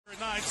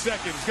9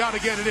 seconds. Got to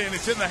get it in.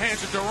 It's in the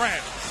hands of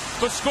Durant,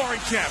 the scoring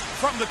champ,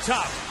 from the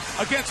top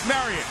against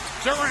Marion.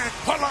 Durant,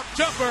 pull-up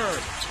jumper,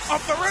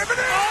 up the rim,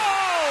 and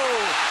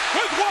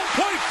with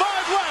 1.5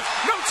 left,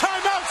 no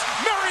timeouts.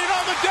 Marion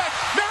on the deck.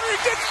 Marion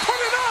gets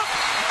put it up,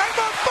 and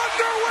the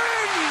Thunder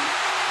win.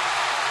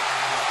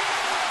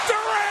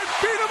 Durant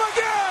beat him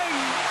again.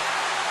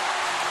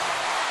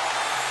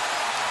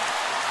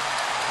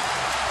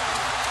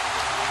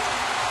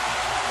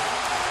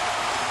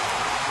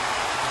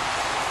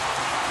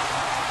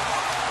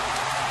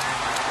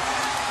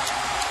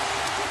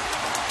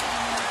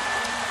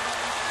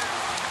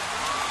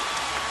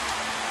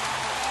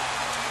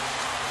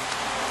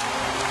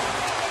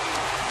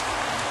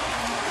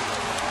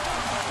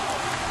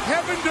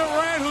 Kevin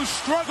Durant, who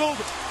struggled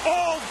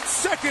all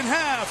second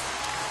half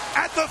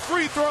at the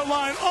free throw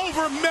line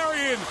over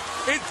Marion.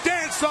 It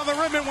danced on the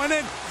rim and went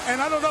in.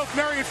 And I don't know if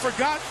Marion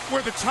forgot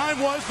where the time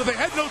was, but they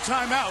had no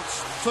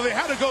timeouts, so they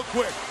had to go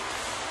quick.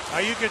 Now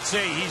you could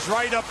see he's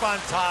right up on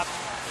top.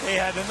 They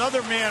had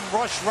another man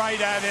rush right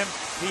at him.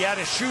 He had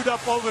to shoot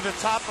up over the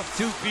top of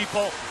 2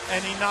 people,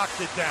 and he knocked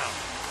it down.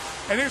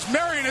 And there's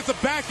Marion at the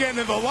back end,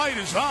 and the light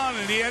is on,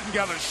 and he hadn't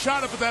got a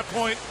shot up at that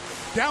point.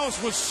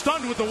 Dallas was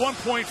stunned with the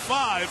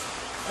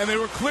 1.5, and they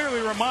were clearly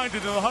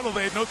reminded in the huddle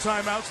they had no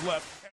timeouts left.